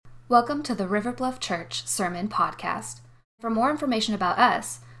Welcome to the Riverbluff Church Sermon Podcast. For more information about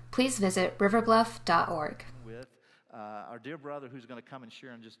us, please visit riverbluff.org. With our dear brother who's going to come and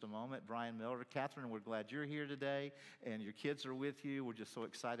share in just a moment, Brian Miller. Katherine, we're glad you're here today and your kids are with you. We're just so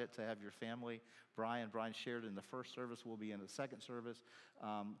excited to have your family. Brian shared in the first service. We'll be in the second service.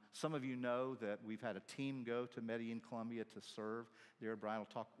 Some of you know that we've had a team go to Medellin, Colombia to serve there. Brian will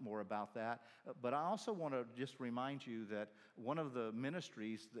talk more about that. But I also want to just remind you that one of the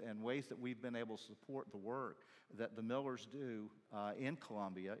ministries and ways that we've been able to support the work that the Millers do in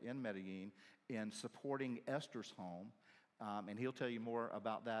Colombia, in Medellin, in supporting Esther's Home, and he'll tell you more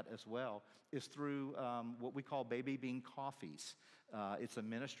about that as well, is through what we call BEBE Beans Coffees. It's a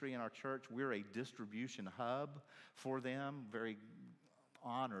ministry in our church. We're a distribution hub for them. Very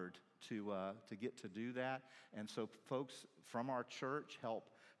honored to get to do that. And so folks from our church help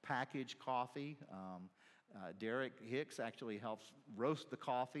package coffee. Derek Hicks actually helps roast the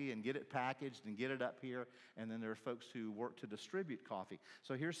coffee and get it packaged and get it up here. And then there are folks who work to distribute coffee.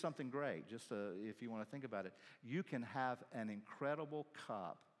 So here's something great, just if you want to think about it. You can have an incredible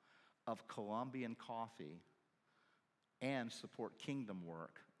cup of Colombian coffee and support kingdom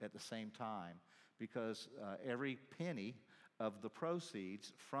work at the same time, because every penny of the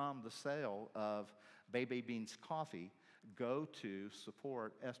proceeds from the sale of BEBE Beans Coffee go to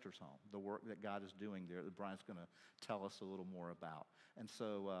support Esther's Home, the work that God is doing there that Brian's going to tell us a little more about. And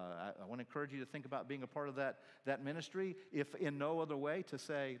so I want to encourage you to think about being a part of that ministry, if in no other way to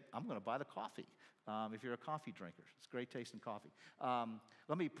say, I'm going to buy the coffee. If you're a coffee drinker, it's great tasting coffee.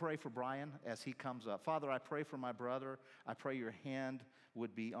 Let me pray for Brian as he comes up. Father, I pray for my brother. I pray your hand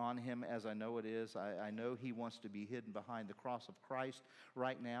would be on him as I know it is. I know he wants to be hidden behind the cross of Christ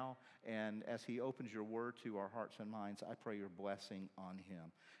right now. And as he opens your word to our hearts and minds, I pray your blessing on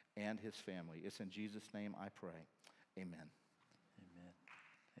him and his family. It's in Jesus' name I pray. Amen. Amen.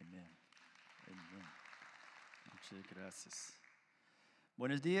 Amen. Amen. Muchas gracias.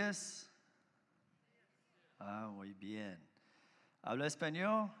 Buenos días. Muy bien. ¿Habla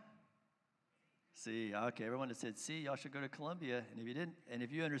español? Sí, okay. Everyone that said sí, y'all should go to Colombia. And if you didn't, and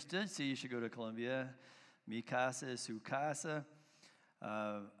if you understood sí, you should go to Colombia. Mi casa es su casa.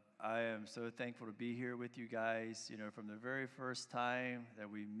 I am so thankful to be here with you guys. You know, from the very first time that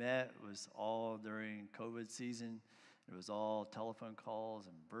we met was all during COVID season. It was all telephone calls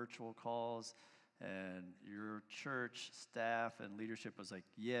and virtual calls. And your church staff and leadership was like,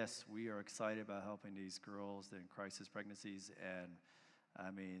 yes, we are excited about helping these girls in crisis pregnancies. And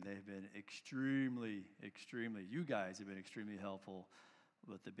I mean, they've been extremely, you guys have been extremely helpful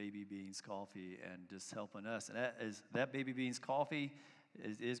with the BEBE Beans Coffee and just helping us. And that BEBE Beans Coffee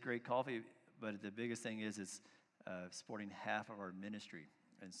is great coffee, but the biggest thing is it's supporting half of our ministry.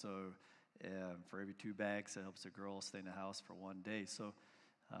 And so for every 2 bags, it helps the girls stay in the house for 1 day. So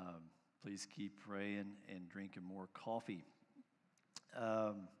please keep praying and drinking more coffee.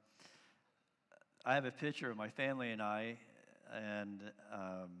 I have a picture of my family and I, and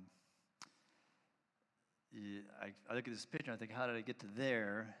I look at this picture and I think, how did I get to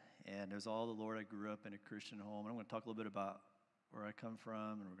there? And there's all the Lord. I grew up in a Christian home. And I'm going to talk a little bit about where I come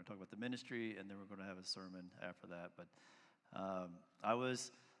from, and we're going to talk about the ministry, and then we're going to have a sermon after that. But I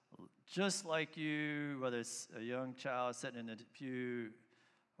was just like you, whether it's a young child sitting in the pew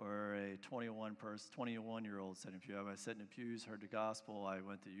or a 21-year-old sitting in the pew. I was sitting in the pews, heard the gospel. I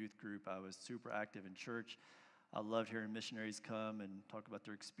went to youth group. I was super active in church. I loved hearing missionaries come and talk about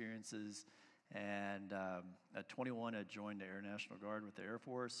their experiences. And at 21, I joined the Air National Guard with the Air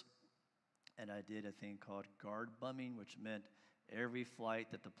Force. And I did a thing called guard bumming, which meant every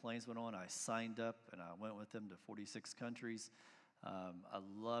flight that the planes went on, I signed up and I went with them to 46 countries. I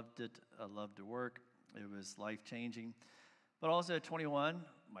loved it. I loved the work. It was life-changing. But also at 21,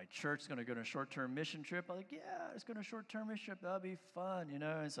 my church's going to go on a short-term mission trip. I'm like, yeah, it's going to a short-term mission trip. That'll be fun, you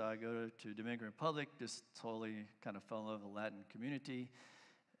know. And so I go to Dominican Republic, just totally kind of fell in love with the Latin community.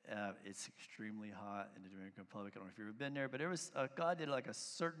 It's extremely hot in the Dominican Republic. I don't know if you've ever been there, but it was God did like a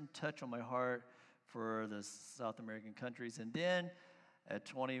certain touch on my heart for the South American countries. And then at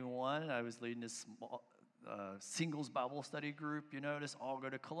 21, I was leading this small singles Bible study group. You know, just all go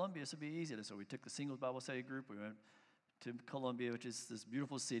to Colombia. This would be easy. So we took the singles Bible study group. We went to Colombia, which is this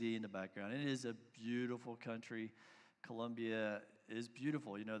beautiful city in the background. It is a beautiful country. Colombia is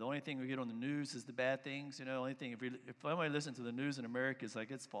beautiful. You know, the only thing we get on the news is the bad things. You know, the only thing, if anybody listens to the news in America, it's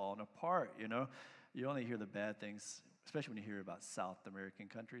like it's falling apart, you know. You only hear the bad things, especially when you hear about South American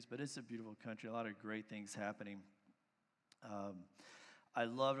countries. But it's a beautiful country, a lot of great things happening. I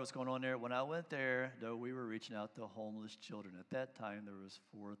loved what's going on there. When I went there, though, we were reaching out to homeless children. At that time, there was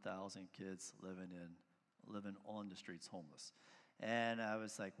 4,000 kids living on the streets homeless. And I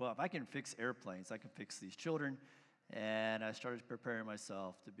was like, well, if I can fix airplanes, I can fix these children. And I started preparing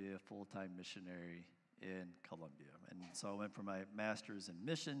myself to be a full-time missionary in Colombia. And so I went for my master's in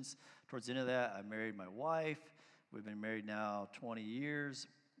missions. Towards the end of that, I married my wife. We've been married now 20 years.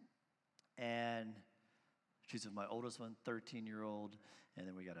 And she's my oldest one, 13-year-old. And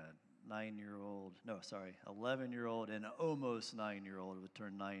then we got a 11-year-old and an almost 9-year-old who would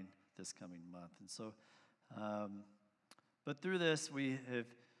turn 9 this coming month. And so, but through this, we have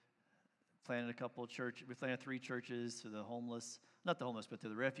planted a couple of churches. We planted 3 churches to the homeless, not the homeless, but to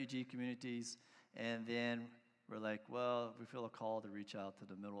the refugee communities. And then we're like, well, we feel a call to reach out to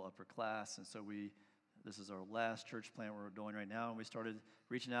the middle upper class. And so this is our last church plant we're doing right now. And we started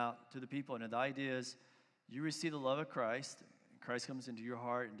reaching out to the people. And the idea is you receive the love of Christ. Christ comes into your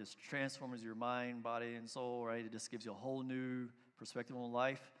heart and just transforms your mind, body, and soul, right? It just gives you a whole new perspective on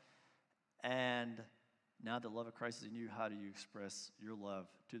life. And now the love of Christ is in you, how do you express your love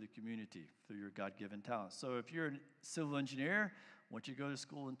to the community through your God-given talents? So if you're a civil engineer, why don't you go to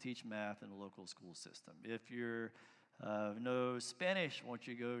school and teach math in the local school system? If you're know Spanish, why don't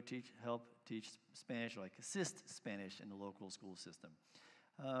you go help teach Spanish, or like assist Spanish in the local school system?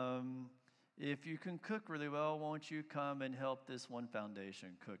 If you can cook really well, why don't you come and help this one foundation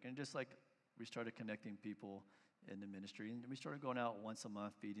cook? And just like we started connecting people in the ministry, and we started going out once a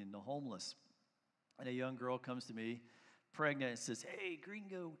month feeding the homeless. And a young girl comes to me, pregnant, and says, hey,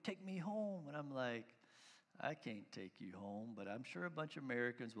 gringo, take me home. And I'm like, I can't take you home, but I'm sure a bunch of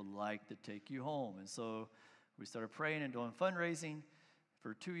Americans would like to take you home. And so we started praying and doing fundraising.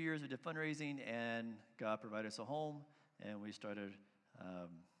 For 2 years, we did fundraising, and God provided us a home, and we started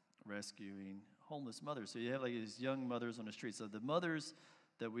rescuing homeless mothers. So you have like these young mothers on the street. So the mothers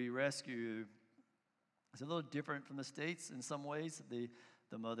that we rescue is a little different from the States in some ways. The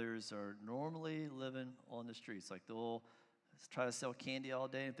mothers are normally living on the streets. Like they'll try to sell candy all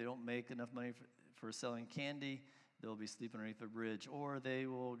day. If they don't make enough money for selling candy, they'll be sleeping underneath a bridge. Or they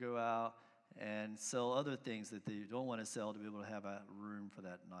will go out and sell other things that they don't want to sell to be able to have a room for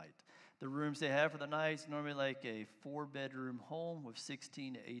that night. The rooms they have for the night is normally like a 4-bedroom home with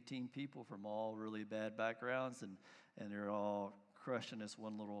 16 to 18 people from all really bad backgrounds, and they're all crushed in this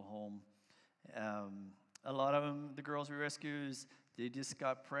one little home. A lot of them, the girls we rescue, they just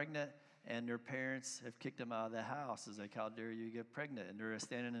got pregnant, and their parents have kicked them out of the house. It's like, how dare you get pregnant? And they're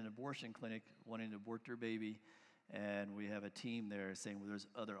standing in an abortion clinic wanting to abort their baby, and we have a team there saying, well, there's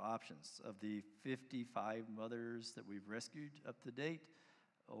other options. Of the 55 mothers that we've rescued up to date,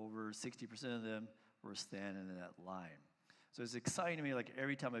 over 60% of them were standing in that line. So it's exciting to me, like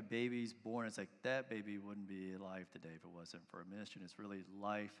every time a baby's born, it's like that baby wouldn't be alive today if it wasn't for a ministry. It's really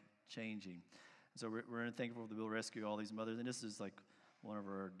life-changing. So we're thankful to be able to rescue all these mothers. And this is like one of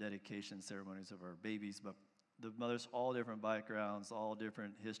our dedication ceremonies of our babies. But the mothers, all different backgrounds, all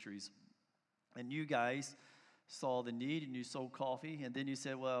different histories. And you guys saw the need and you sold coffee. And then you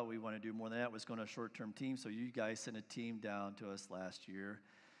said, well, we want to do more than that. It was going to a short-term team. So you guys sent a team down to us last year.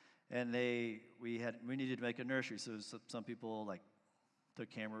 And we needed to make a nursery. So some people like took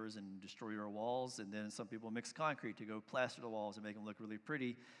cameras and destroyed our walls. And then some people mixed concrete to go plaster the walls and make them look really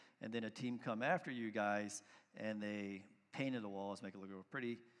pretty. And then a team come after you guys, and they painted the walls, make it look real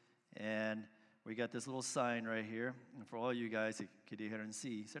pretty. And we got this little sign right here. And for all you guys, it could hear and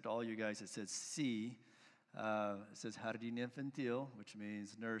see. Except all you guys, it says C. It says Jardín Infantil, which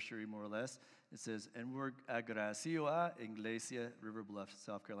means nursery, more or less. It says, and we're agradecido a Iglesia Riverbluff,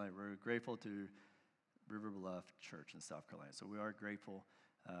 South Carolina. We're grateful to Riverbluff Church in South Carolina. So we are grateful.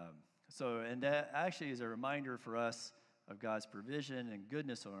 And that actually is a reminder for us of God's provision and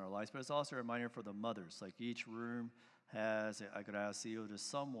goodness in our lives, but it's also a reminder for the mothers. Like each room has an agradecido to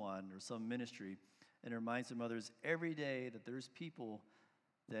someone or some ministry, and it reminds the mothers every day that there's people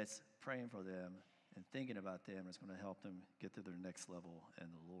that's praying for them and thinking about them. It's going to help them get to their next level in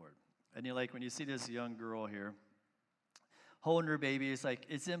the Lord. And when you see this young girl here holding her baby, it's like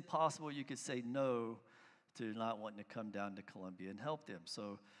it's impossible you could say no to not wanting to come down to Colombia and help them.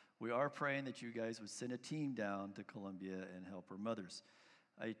 So we are praying that you guys would send a team down to Colombia and help our mothers.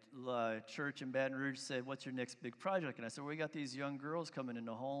 A church in Baton Rouge said, what's your next big project? And I said, well, we got these young girls coming in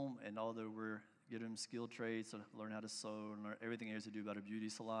the home, and although we're getting them skilled trades, so learn how to sew and learn everything there is to do about a beauty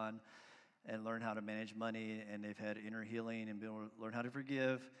salon and learn how to manage money, and they've had inner healing and been able to learn how to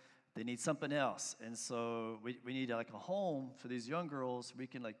forgive, they need something else. And so we need like a home for these young girls. We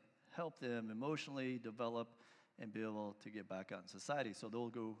can like help them emotionally develop and be able to get back out in society. So they'll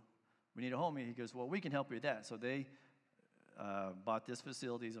go, we need a home. And he goes, well, we can help you with that. So they bought this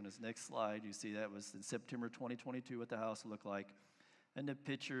facilities. On this next slide, you see that was in September 2022 what the house looked like. And the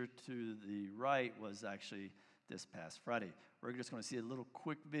picture to the right was actually this past Friday. We're just going to see a little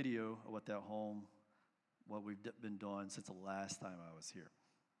quick video of what that home, what we've been doing since the last time I was here.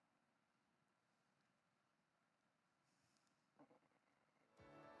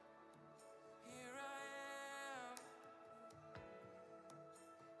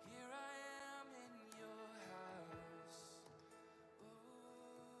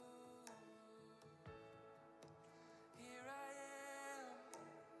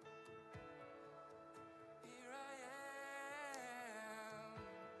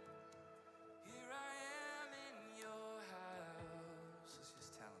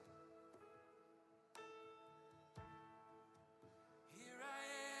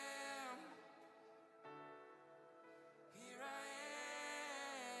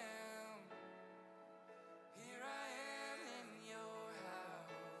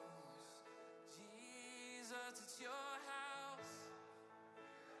 It's your house.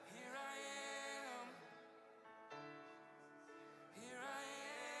 Here I am. Here I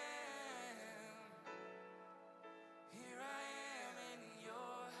am. Here I am in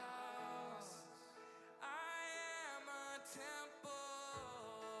your house. I am a temple.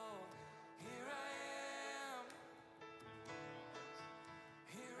 Here I am.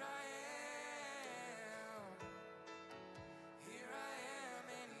 Here I am. Here I am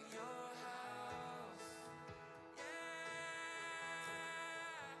in your house.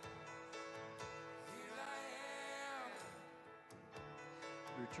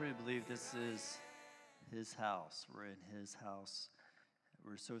 We truly believe this is his house. We're in his house.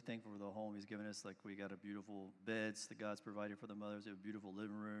 We're so thankful for the home he's given us. Like, we got a beautiful beds that God's provided for the mothers. We have a beautiful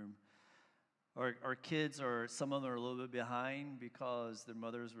living room. Our kids are, some of them are a little bit behind because their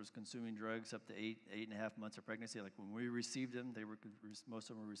mothers was consuming drugs up to 8.5 months of pregnancy. Like, when we received them,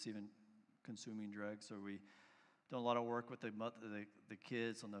 most of them were consuming drugs. So we done a lot of work with the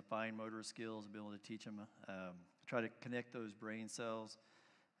kids on the fine motor skills, be able to teach them, try to connect those brain cells.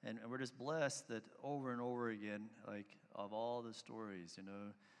 And we're just blessed that over and over again, like, of all the stories, you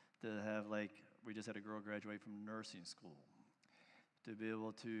know, to have, like, we just had a girl graduate from nursing school, to be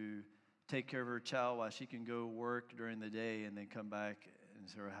able to take care of her child while she can go work during the day and then come back and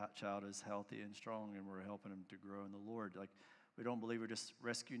her child is healthy and strong, and we're helping them to grow in the Lord. Like, we don't believe we're just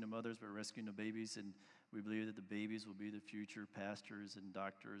rescuing the mothers, but rescuing the babies, and we believe that the babies will be the future pastors and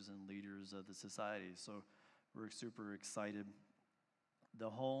doctors and leaders of the society. So we're super excited. The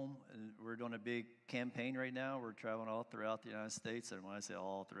home, and we're doing a big campaign right now. We're traveling all throughout the United States, and when I say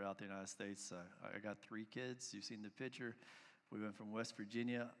all throughout the United States, I got 3 kids. You've seen the picture. We went from West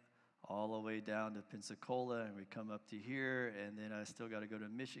Virginia all the way down to Pensacola, and we come up to here, and then I still got to go to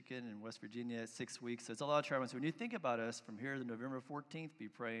Michigan and West Virginia 6 weeks. So it's a lot of traveling. So when you think about us from here to November 14th, be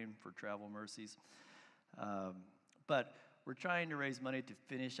praying for travel mercies. But we're trying to raise money to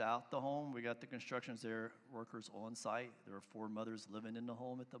finish out the home. We got the constructions there, workers on site. There are 4 mothers living in the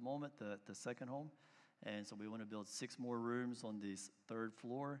home at the moment, the second home. And so we want to build 6 more rooms on this 3rd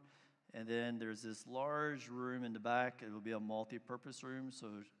floor. And then there's this large room in the back. It will be a multi-purpose room. So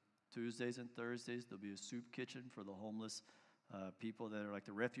Tuesdays and Thursdays, there'll be a soup kitchen for the homeless people that are like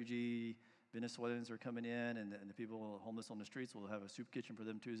the refugee Venezuelans are coming in, and the people homeless on the streets will have a soup kitchen for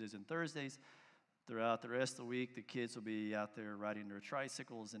them Tuesdays and Thursdays. Throughout the rest of the week, the kids will be out there riding their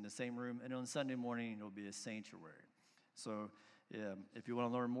tricycles in the same room, and on Sunday morning, it'll be a sanctuary. So if you want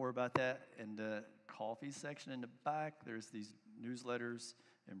to learn more about that, in the coffee section in the back, there's these newsletters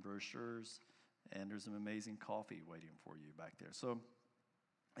and brochures, and there's some amazing coffee waiting for you back there. So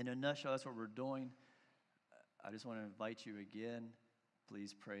in a nutshell, that's what we're doing. I just want to invite you again,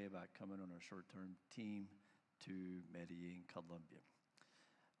 please pray about coming on our short-term team to Medellin, Colombia.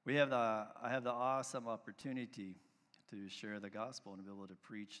 I have the awesome opportunity to share the gospel and be able to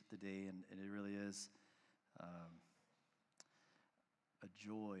preach today, and it really is a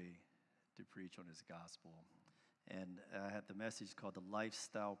joy to preach on his gospel. And I have the message called the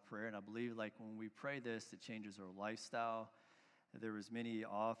lifestyle prayer, and I believe like when we pray this, it changes our lifestyle. There was many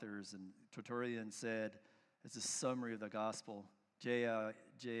authors, and Tertullian said, it's a summary of the gospel.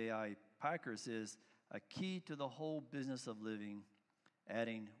 J.I. Packer says, a key to the whole business of living,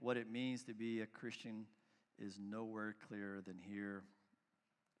 adding, what it means to be a Christian is nowhere clearer than here.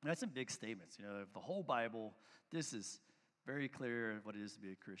 And that's some big statements. You know, the whole Bible, this is very clear what it is to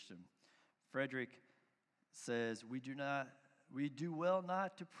be a Christian. Frederick says, we do well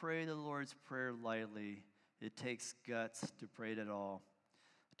not to pray the Lord's Prayer lightly. It takes guts to pray it at all.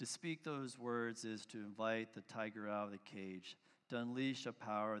 To speak those words is to invite the tiger out of the cage, to unleash a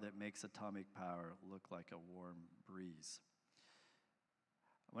power that makes atomic power look like a warm breeze.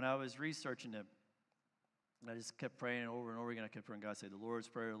 When I was researching it, And I just kept praying over and over again. I kept praying, God say, the Lord's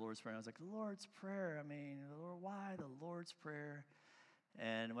Prayer, the Lord's Prayer. And I was like, the Lord's Prayer. I mean, Lord, why the Lord's Prayer?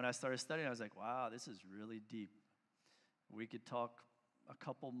 And when I started studying, I was like, wow, this is really deep. We could talk a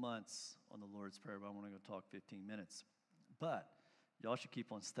couple months on the Lord's Prayer, but I'm only going to talk 15 minutes. But y'all should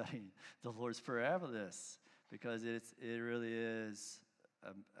keep on studying the Lord's Prayer after this, because it really is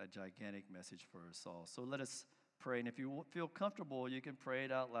a gigantic message for us all. So let us pray. And if you feel comfortable, you can pray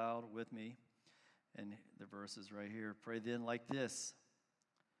it out loud with me. And the verse is right here. Pray then like this.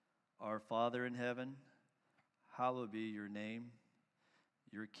 Our Father in heaven, hallowed be your name.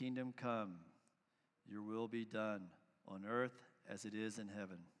 Your kingdom come. Your will be done on earth as it is in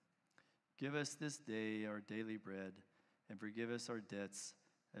heaven. Give us this day our daily bread, and forgive us our debts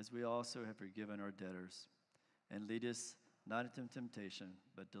as we also have forgiven our debtors. And lead us not into temptation,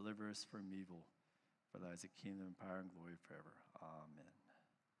 but deliver us from evil. For thy is the kingdom, power, and glory forever. Amen.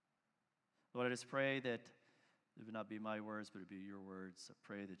 Lord, I just pray that it would not be my words, but it would be your words. I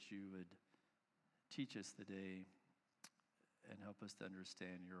pray that you would teach us today and help us to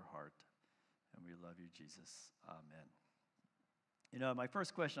understand your heart. And we love you, Jesus. Amen. You know, my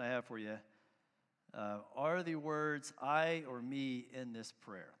first question I have for you, are the words I or me in this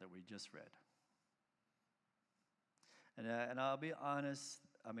prayer that we just read? And I'll be honest,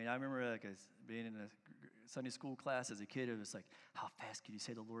 I mean, I remember being in a Sunday school class as a kid. It was like, how fast can you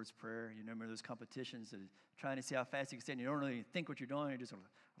say the Lord's Prayer? You remember those competitions that trying to see how fast you can say it, and you don't really think what you're doing. You're just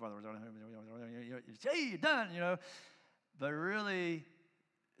hey, you're done, you know. But really,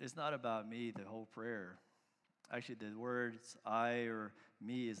 it's not about me, the whole prayer. Actually, the words I or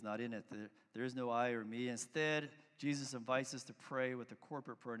me is not in it. There is no I or me. Instead, Jesus invites us to pray with the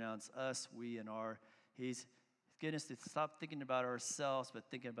corporate pronouns us, we, and our. He's getting us to stop thinking about ourselves, but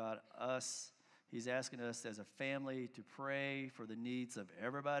thinking about us. He's asking us as a family to pray for the needs of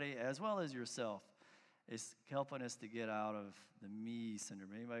everybody, as well as yourself. It's helping us to get out of the me syndrome.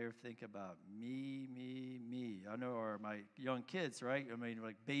 Anybody ever think about me, me, me? I know, or my young kids, right? I mean,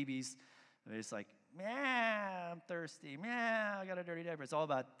 like babies. I mean, it's like, meow, I'm thirsty. Meow, I got a dirty diaper. It's all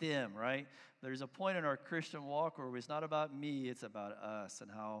about them, right? There's a point in our Christian walk where it's not about me, it's about us,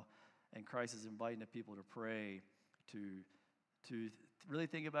 and Christ is inviting the people to pray, to really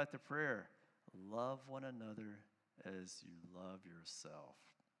think about the prayer. Love one another as you love yourself.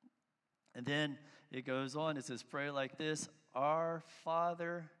 And then it goes on, it says, pray like this, our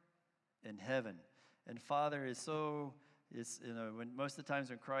Father in heaven. And Father is so, when most of the times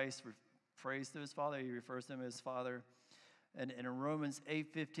when Christ prays to his Father, he refers to him as Father. And in Romans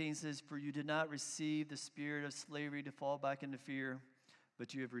 8:15 says, for you did not receive the spirit of slavery to fall back into fear,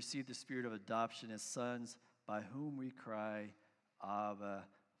 but you have received the spirit of adoption as sons, by whom we cry, Abba,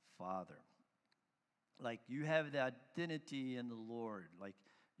 Father. Like you have the identity in the Lord. Like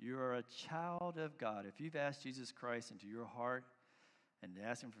you are a child of God. If you've asked Jesus Christ into your heart and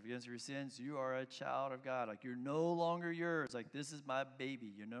asked him for forgiveness of your sins, you are a child of God. Like you're no longer yours. Like this is my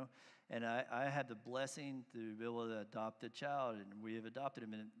baby, you know. And I had the blessing to be able to adopt a child, and we have adopted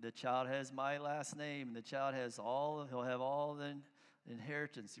him. And the child has my last name, and the child has he'll have all the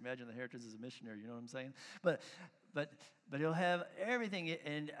inheritance. Imagine the inheritance as a missionary, you know what I'm saying? But he'll have everything.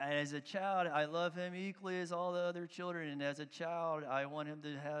 And as a child, I love him equally as all the other children. And as a child, I want him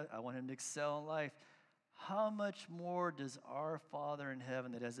to excel in life. How much more does our Father in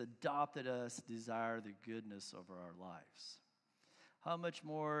heaven that has adopted us desire the goodness over our lives? How much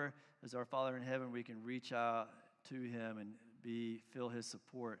more does our Father in heaven we can reach out to him and feel his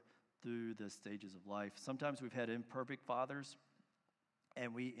support through the stages of life? Sometimes we've had imperfect fathers,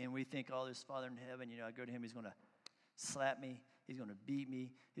 and we think, oh, this Father in heaven, you know, I go to him, he's going to slap me, he's going to beat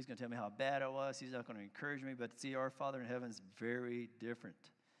me, he's going to tell me how bad I was, he's not going to encourage me. But see, our Father in heaven is very different.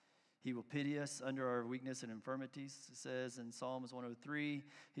 He will pity us under our weakness and infirmities, it says in Psalms 103.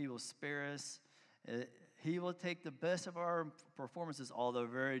 He will spare us. He will take the best of our performances, although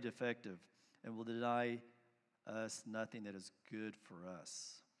very defective, and will deny us nothing that is good for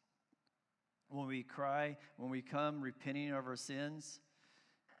us. When we cry, when we come repenting of our sins,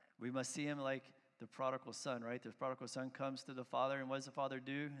 we must see him like the prodigal son, right? The prodigal son comes to the father, and what does the father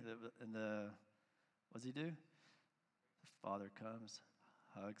do? What does he do? The father comes,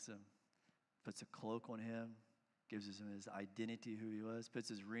 hugs him, puts a cloak on him, gives him his identity, who he was, puts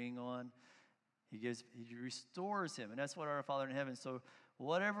his ring on. He restores him, and that's what our Father in heaven. So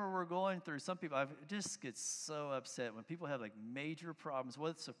whatever we're going through, some people, I just get so upset when people have like major problems.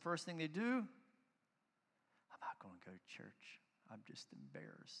 What's the first thing they do? I'm not going to go to church. I'm just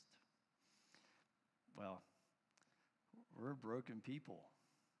embarrassed. Well, we're broken people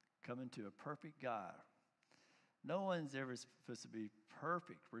coming to a perfect God No one's ever supposed to be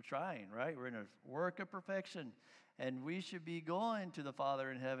perfect. We're trying, right? We're in a work of perfection. And we should be going to the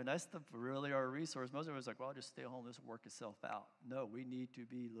Father in heaven. That's really our resource. Most of us are like, well, I'll just stay home. This will work itself out. No, we need to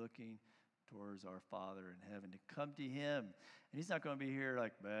be looking towards our Father in heaven, to come to him. And he's not going to be here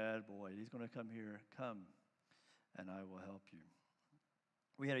like, bad boy. He's going to come here, come, and I will help you.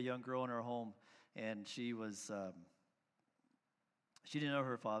 We had a young girl in our home, and she didn't know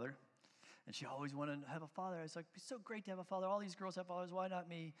her father, and she always wanted to have a father. I was like, it's so great to have a father. All these girls have fathers. Why not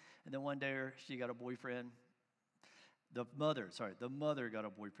me? And then one day she got a boyfriend. The mother got a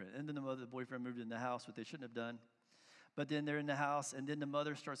boyfriend. And then the boyfriend moved in the house, what they shouldn't have done. But then they're in the house, and then the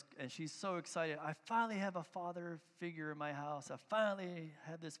mother starts, and she's so excited. I finally have a father figure in my house. I finally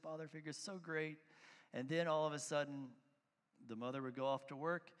have this father figure. It's so great. And then all of a sudden, the mother would go off to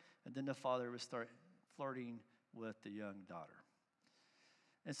work, and then the father would start flirting with the young daughter.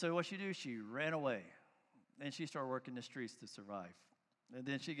 And so what she do, she ran away, and she started working the streets to survive. And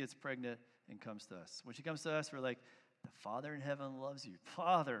then she gets pregnant and comes to us. When she comes to us, we're like, the Father in heaven loves you.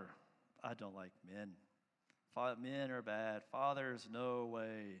 Father, I don't like men. Men are bad. Fathers, no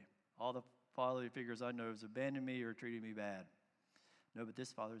way. All the fatherly figures I know have abandoned me or treated me bad. No, but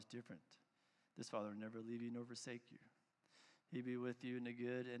this Father is different. This Father will never leave you nor forsake you. He'll be with you in the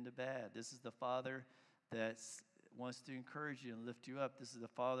good and the bad. This is the Father that wants to encourage you and lift you up. This is the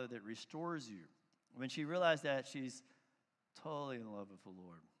Father that restores you. When she realized that, she's totally in love with the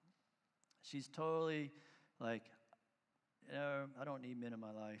Lord. She's totally like, I don't need men in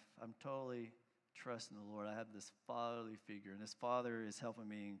my life. I'm totally trusting the Lord. I have this fatherly figure, and this Father is helping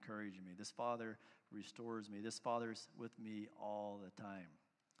me, encouraging me. This Father restores me. This Father's with me all the time.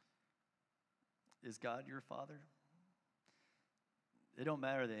 Is God your Father? It don't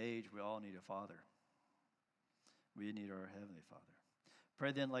matter the age. We all need a Father. We need our Heavenly Father.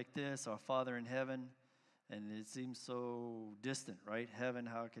 Pray then like this, our Father in heaven, and it seems so distant, right? Heaven,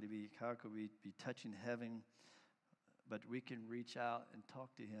 how could we be touching heaven? But we can reach out and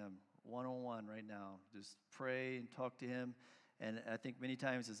talk to him one-on-one right now. Just pray and talk to him. And I think many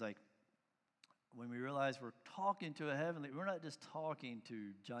times it's like, when we realize we're talking to a heavenly, we're not just talking to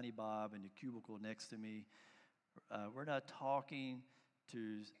Johnny Bob in the cubicle next to me. We're not talking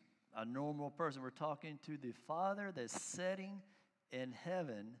to a normal person. We're talking to the Father that's sitting in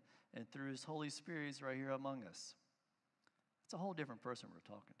heaven, and through his Holy Spirit, he's right here among us. It's a whole different person we're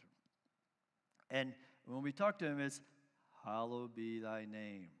talking to. And when we talk to him, it's, hallowed be thy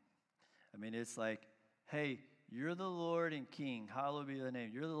name. I mean, it's like, hey, you're the Lord and King. Hallowed be thy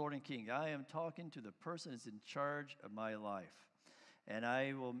name. You're the Lord and King. I am talking to the person that's in charge of my life. And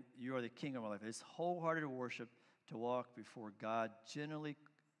you are the King of my life. It's wholehearted worship to walk before God generally,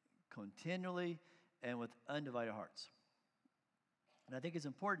 continually, and with undivided hearts. And I think it's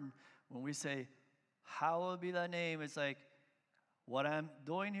important when we say, hallowed be thy name, it's like what I'm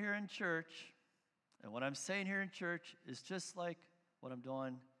doing here in church and what I'm saying here in church is just like what I'm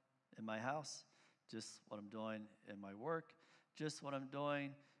doing in my house, just what I'm doing in my work, just what I'm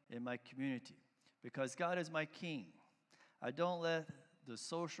doing in my community. Because God is my King. I don't let the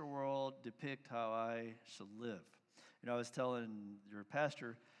social world depict how I should live. I was telling your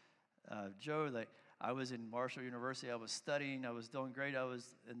pastor, Joe, that I was in Marshall University. I was studying. I was doing great. I was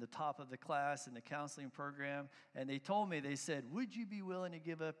in the top of the class in the counseling program. And they told me, they said, would you be willing to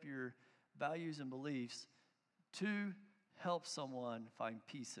give up your values and beliefs to help someone find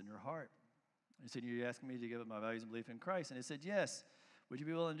peace in their heart? I said, you're asking me to give up my values and belief in Christ? And they said, yes. Would you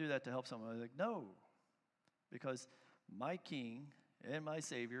be willing to do that to help someone? I was like, no. Because my King and my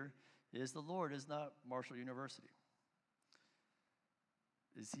Savior is the Lord, is not Marshall University.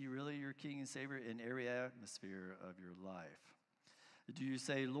 Is he really your King and Savior in every atmosphere of your life? Do you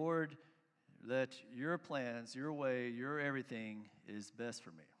say, Lord, that your plans, your way, your everything is best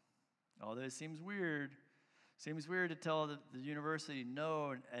for me? Although it seems weird to tell the university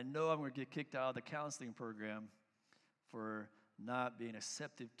no, and no, I'm going to get kicked out of the counseling program for not being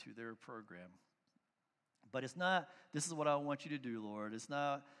accepted to their program. But it's not, this is what I want you to do, Lord. It's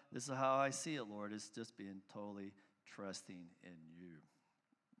not, this is how I see it, Lord. It's just being totally trusting in you.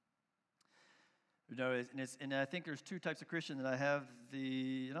 And I think there's two types of Christians, and I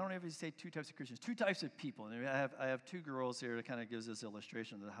don't know if you say two types of Christians, two types of people. And I have two girls here that kind of gives this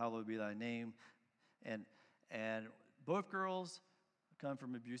illustration of hallowed be thy name. And both girls come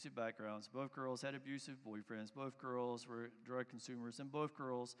from abusive backgrounds. Both girls had abusive boyfriends. Both girls were drug consumers, and both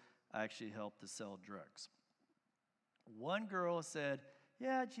girls actually helped to sell drugs. One girl said,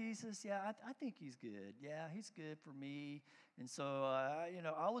 yeah, Jesus, yeah, I think he's good. Yeah, he's good for me. And so,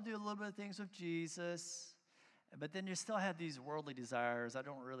 I will do a little bit of things with Jesus. But then you still have these worldly desires. I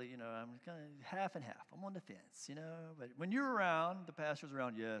don't really, I'm kind of half and half. I'm on the fence, But when you're around, the pastor's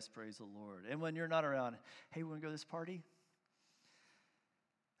around, yes, praise the Lord. And when you're not around, hey, we want to go to this party?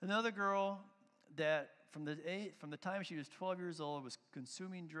 Another girl that from the time she was 12 years old was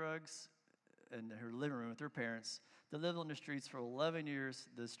consuming drugs in her living room with her parents. They lived on the streets for 11 years.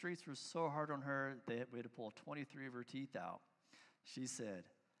 The streets were so hard on her, we had to pull 23 of her teeth out. She said,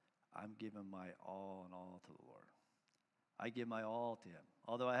 I'm giving my all and all to the Lord. I give my all to him.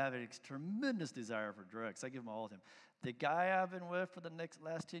 Although I have a tremendous desire for drugs, I give my all to him. The guy I've been with for the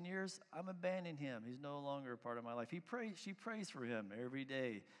last 10 years, I'm abandoning him. He's no longer a part of my life. She prays for him every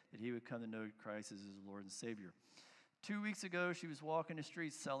day that he would come to know Christ as his Lord and Savior. 2 weeks ago, she was walking the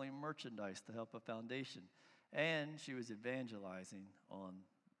streets selling merchandise to help a foundation, and she was evangelizing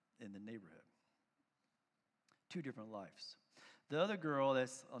in the neighborhood. 2 different lives. The other girl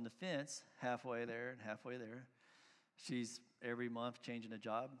that's on the fence, halfway there and halfway there, she's every month changing a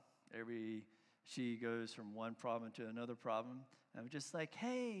job. She goes from one problem to another problem. I'm just like,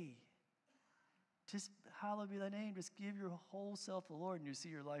 hey, just hallowed be thy name. Just give your whole self to the Lord, and you see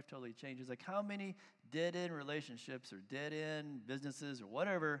your life totally changes. Like how many dead-end relationships or dead-end businesses or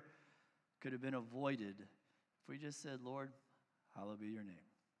whatever could have been avoided if we just said, Lord, hallowed be your name.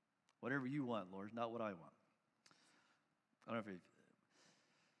 Whatever you want, Lord, not what I want. I don't know if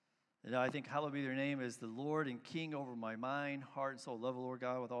I think hallowed be your name is the Lord and King over my mind, heart, and soul. Love the Lord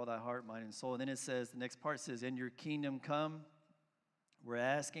God with all thy heart, mind, and soul. And then it says, the next part says, in your kingdom come. We're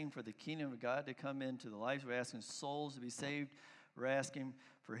asking for the kingdom of God to come into the lives. We're asking souls to be saved. We're asking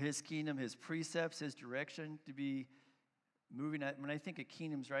for his kingdom, his precepts, his direction to be moving. When I think of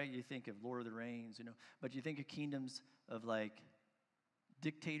kingdoms, right, you think of Lord of the Rings, but you think of kingdoms of like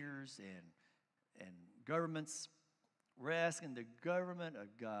dictators and governments. We're asking the government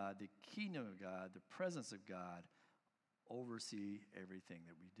of God, the kingdom of God, the presence of God, oversee everything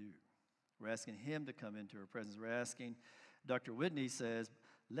that we do. We're asking him to come into our presence. We're asking, Dr. Whitney says,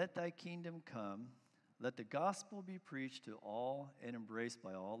 let thy kingdom come. Let the gospel be preached to all and embraced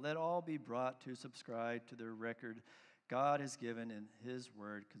by all. Let all be brought to subscribe to the record God has given in his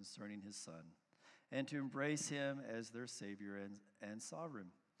word concerning his Son, and to embrace him as their Savior and sovereign.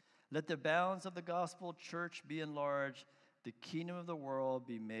 Let the bounds of the gospel church be enlarged, the kingdom of the world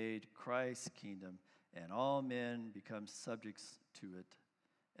be made Christ's kingdom, and all men become subjects to it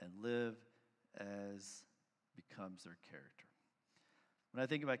and live as becomes their character. When I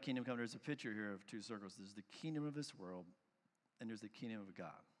think about kingdom come, there's a picture here of 2 circles. There's the kingdom of this world, and there's the kingdom of God.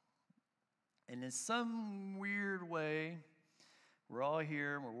 And in some weird way, we're all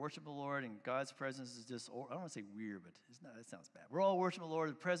here, and we're worshiping the Lord, and God's presence is just, I don't want to say weird, but it's not. It sounds bad. We're all worshiping the Lord,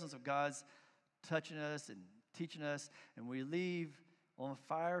 the presence of God's touching us and teaching us, and we leave on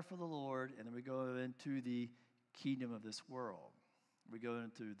fire for the Lord, and then we go into the kingdom of this world. We go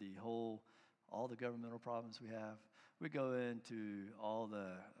into all the governmental problems we have. We go into all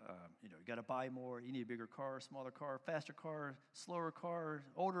the, you got to buy more. You need a bigger car, smaller car, faster car, slower car,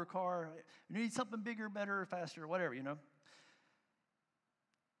 older car. You need something bigger, better, faster, whatever,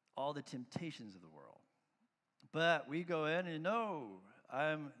 all the temptations of the world. But we go in and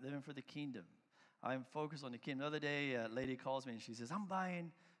I'm living for the kingdom. I'm focused on the kingdom. The other day, a lady calls me and she says,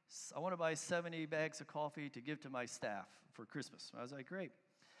 I want to buy 70 bags of coffee to give to my staff for Christmas. I was like, great.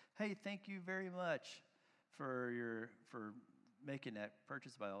 Hey, thank you very much for making that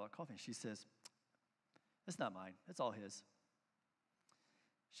purchase, by all that coffee. And she says, it's not mine. It's all his.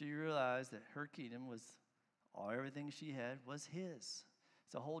 She realized that her kingdom everything she had was his.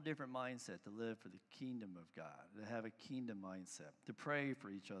 It's a whole different mindset to live for the kingdom of God, to have a kingdom mindset, to pray for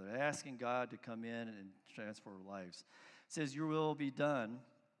each other, asking God to come in and transform lives. It says, your will be done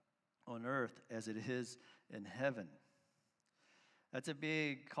on earth as it is in heaven. That's a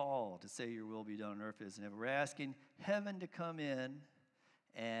big call to say your will be done on earth as in heaven. We're asking heaven to come in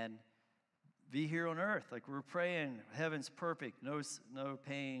and be here on earth. Like we're praying, heaven's perfect, no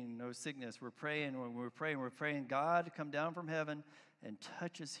pain, no sickness. We're praying God to come down from heaven and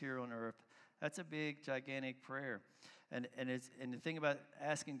touch us here on earth. That's a big, gigantic prayer. And the thing about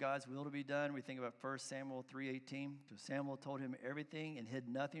asking God's will to be done, we think about 1 Samuel 3:18. So Samuel told him everything and hid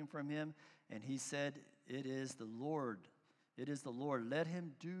nothing from him. And he said, it is the Lord. It is the Lord. Let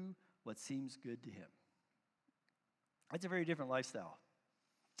him do what seems good to him. That's a very different lifestyle.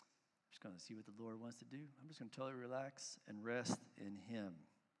 I'm just going to see what the Lord wants to do. I'm just going to totally relax and rest in him.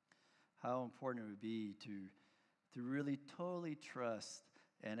 How important it would be to really totally trust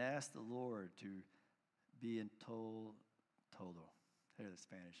and ask the Lord to be in total, there's the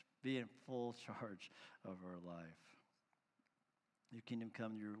Spanish, be in full charge of our life. Your kingdom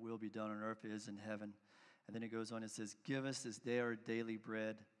come, your will be done on earth as in heaven. And then it goes on and says, give us this day our daily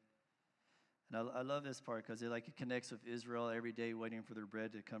bread. And I love this part because it connects with Israel every day, waiting for their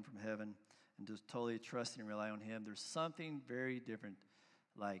bread to come from heaven and just totally trusting and rely on him. There's something very different,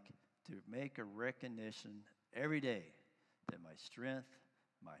 like to make a recognition every day that my strength,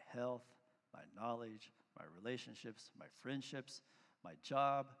 my health, my knowledge, my relationships, my friendships, my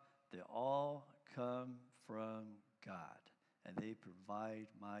job, they all come from God, and they provide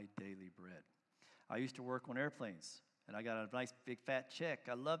my daily bread. I used to work on airplanes, and I got a nice big fat check.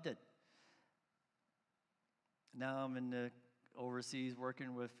 I loved it. Now I'm in the overseas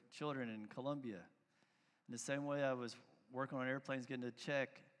working with children in Colombia. In the same way I was working on airplanes, getting a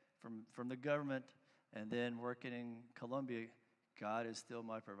check from the government, and then working in Colombia, God is still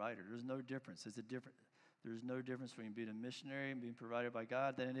my provider. There's no difference. There's no difference between being a missionary and being provided by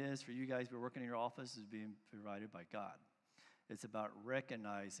God than it is for you guys who are working in your office is being provided by God. It's about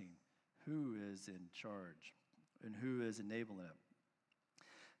recognizing who is in charge and who is enabling it.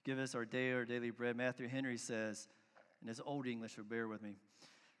 Give us our daily bread. Matthew Henry says, in his old English, so bear with me,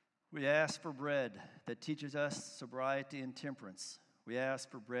 we ask for bread that teaches us sobriety and temperance. We ask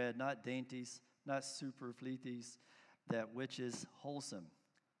for bread, not dainties, not superfluities, that which is wholesome,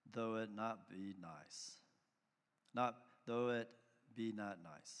 though it not be nice. Though it be not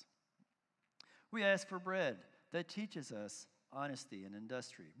nice. We ask for bread that teaches us honesty and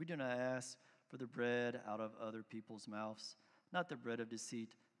industry. We do not ask for the bread out of other people's mouths, not the bread of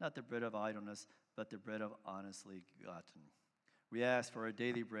deceit, not the bread of idleness, but the bread of honestly gotten. We ask for our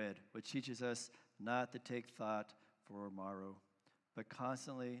daily bread, which teaches us not to take thought for tomorrow, but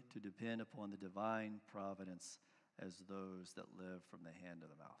constantly to depend upon the divine providence as those that live from the hand of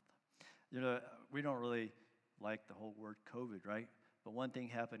the mouth. You know, we don't really like the whole word COVID, right? But one thing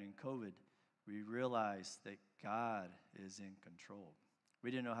happened in COVID, we realized that God is in control.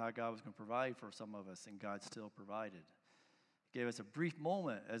 We didn't know how God was going to provide for some of us, and God still provided. He gave us a brief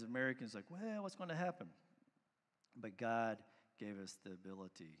moment as Americans, like, well, what's going to happen? But God gave us the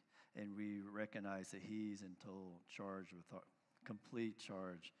ability, and we recognize that He's in total charge with our complete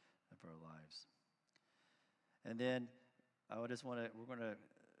charge of our lives. And then we're going to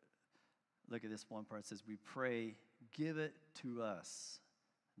look at this one part. It says, we pray, give it to us,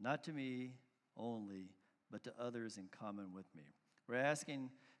 not to me only, but to others in common with me. We're asking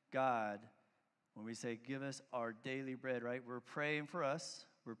God, when we say, give us our daily bread, right? We're praying for us.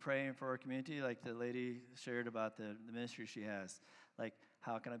 We're praying for our community, like the lady shared about the ministry she has. Like,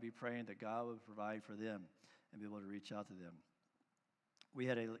 how can I be praying that God would provide for them and be able to reach out to them? We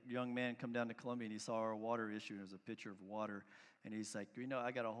had a young man come down to Colombia, and he saw our water issue, and there was a pitcher of water. And he's like, you know,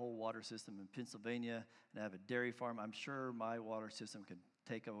 I got a whole water system in Pennsylvania, and I have a dairy farm. I'm sure my water system can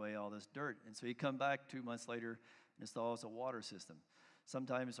take away all this dirt. And so he come back 2 months later and installs a water system.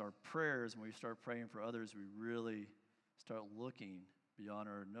 Sometimes our prayers, when we start praying for others, we really start looking beyond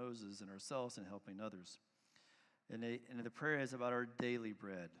our noses and ourselves and helping others. And the prayer is about our daily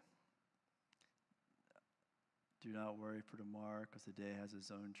bread. Do not worry for tomorrow, because the day has its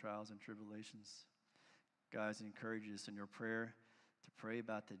own trials and tribulations. Guys, I encourage us in your prayer to pray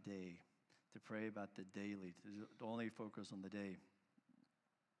about the day, to pray about the daily, to only focus on the day.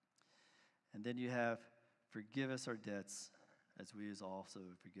 And then you have, forgive us our debts as we is also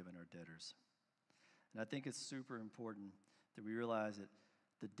forgiven our debtors. And I think it's super important that we realize that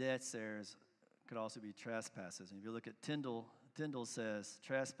the debts could also be trespasses. And if you look at Tyndall says,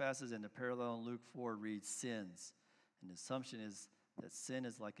 trespasses, in the parallel in Luke 4 reads sins. And the assumption is that sin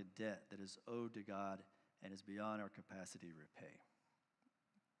is like a debt that is owed to God and is beyond our capacity to repay.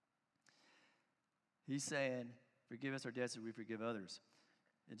 He's saying, forgive us our debts as we forgive others.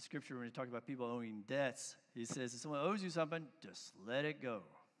 In Scripture, when he talks about people owing debts, he says, if someone owes you something, just let it go.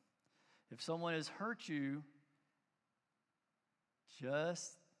 If someone has hurt you,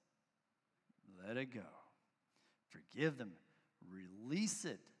 just let it go. Forgive them. Release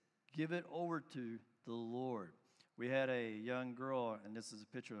it. Give it over to the Lord. We had a young girl, and this is a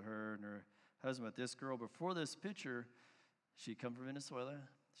picture of her and her husband. But this girl, before this picture, she come from Venezuela.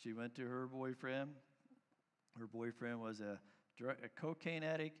 She went to her boyfriend. Her boyfriend was a cocaine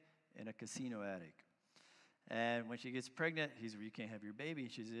addict and a casino addict. And when she gets pregnant, he's like, you can't have your baby.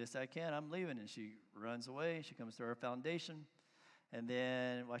 And she says, yes, I can. I'm leaving. And she runs away. She comes to our foundation. And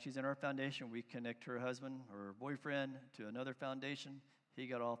then while she's in our foundation, we connect her husband or her boyfriend to another foundation. He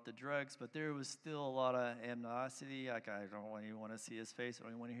got off the drugs, but there was still a lot of animosity. Like, I don't even want to see his face. I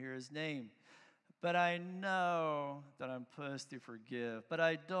don't even want to hear his name. But I know that I'm supposed to forgive. But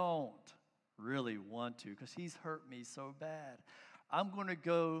I don't really want to, because he's hurt me so bad. I'm going to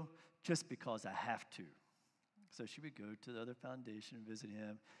go just because I have to. So she would go to the other foundation and visit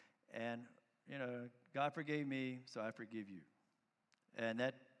him. And, God forgave me, so I forgive you. And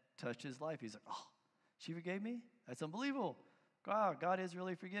that touched his life. He's like, oh, she forgave me? That's unbelievable. Wow, God is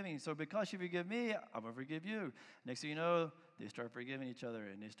really forgiving. So because she forgave me, I'm going to forgive you. Next thing you know, they start forgiving each other,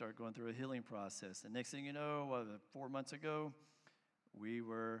 and they start going through a healing process. And next thing you know, 4 months ago, we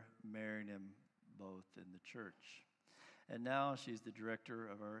were marrying them both in the church. And now she's the director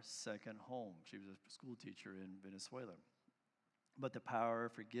of our second home. She was a school teacher in Venezuela. But the power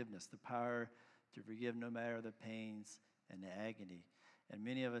of forgiveness, the power to forgive no matter the pains and the agony. And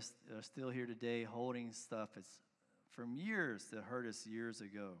many of us are still here today holding stuff that's from years that hurt us years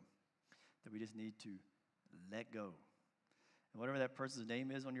ago that we just need to let go. And whatever that person's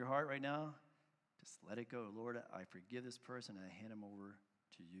name is on your heart right now, just let it go. Lord, I forgive this person and I hand him over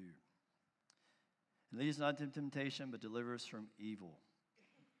to you. And lead us not into temptation, but deliver us from evil.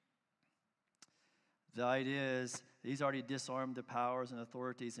 The idea is he's already disarmed the powers and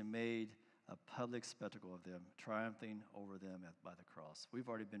authorities and made a public spectacle of them, triumphing over them by the cross. We've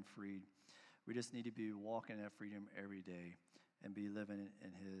already been freed. We just need to be walking in that freedom every day and be living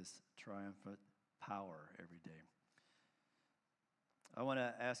in his triumphant power every day. I want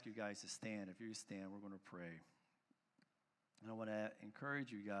to ask you guys to stand. If you stand, we're going to pray. And I want to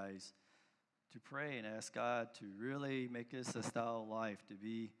encourage you guys to pray and ask God to really make this a style of life, to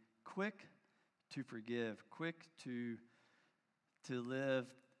be quick to forgive, quick to live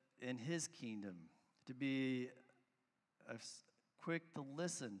in his kingdom, to be quick to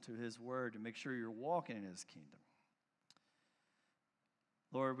listen to his word, to make sure you're walking in his kingdom.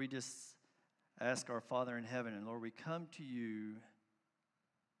 Lord, we just ask our Father in heaven, and Lord, we come to you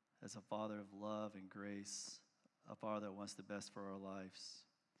as a Father of love and grace, a Father that wants the best for our lives.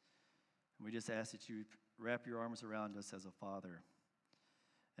 And we just ask that you wrap your arms around us as a Father.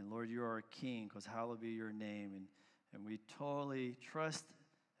 And Lord, you are a King, because hallowed be your name. And we totally trust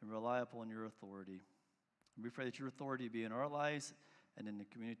and rely upon your authority. And we pray that your authority be in our lives and in the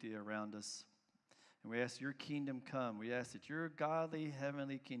community around us. And we ask your kingdom come. We ask that your godly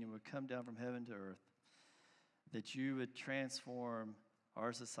heavenly kingdom would come down from heaven to earth, that you would transform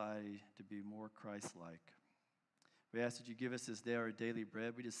our society to be more Christ-like. We ask that you give us this day our daily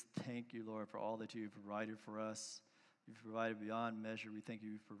bread. We just thank you, Lord, for all that you've provided for us. You've provided beyond measure. We thank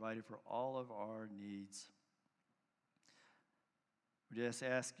you've provided for all of our needs. We just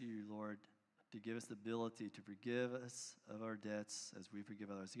ask you, Lord, to give us the ability to forgive us of our debts as we forgive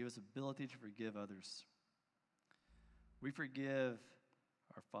others. To give us the ability to forgive others. We forgive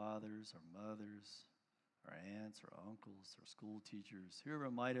our fathers, our mothers, our aunts, our uncles, our school teachers.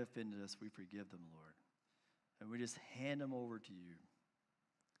 Whoever might have offended us, we forgive them, Lord. And we just hand them over to you.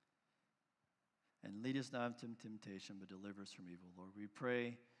 And lead us not into temptation, but deliver us from evil, Lord. We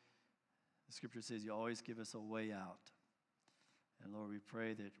pray, the scripture says you always give us a way out. And Lord, we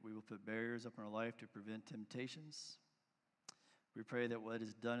pray that we will put barriers up in our life to prevent temptations. We pray that what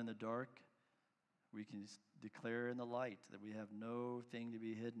is done in the dark, we can declare in the light, that we have no thing to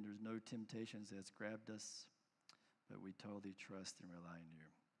be hidden. There's no temptations that's grabbed us, but we totally trust and rely on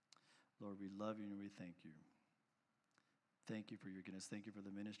you. Lord, we love you and we thank you. Thank you for your goodness. Thank you for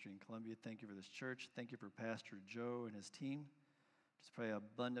the ministry in Colombia. Thank you for this church. Thank you for Pastor Joe and his team. Just pray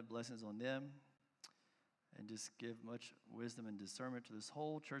abundant blessings on them. And just give much wisdom and discernment to this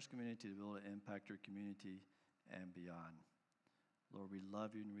whole church community to be able to impact your community and beyond. Lord, we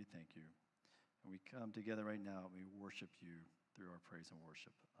love you and we thank you. And we come together right now and we worship you through our praise and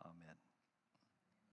worship. Amen.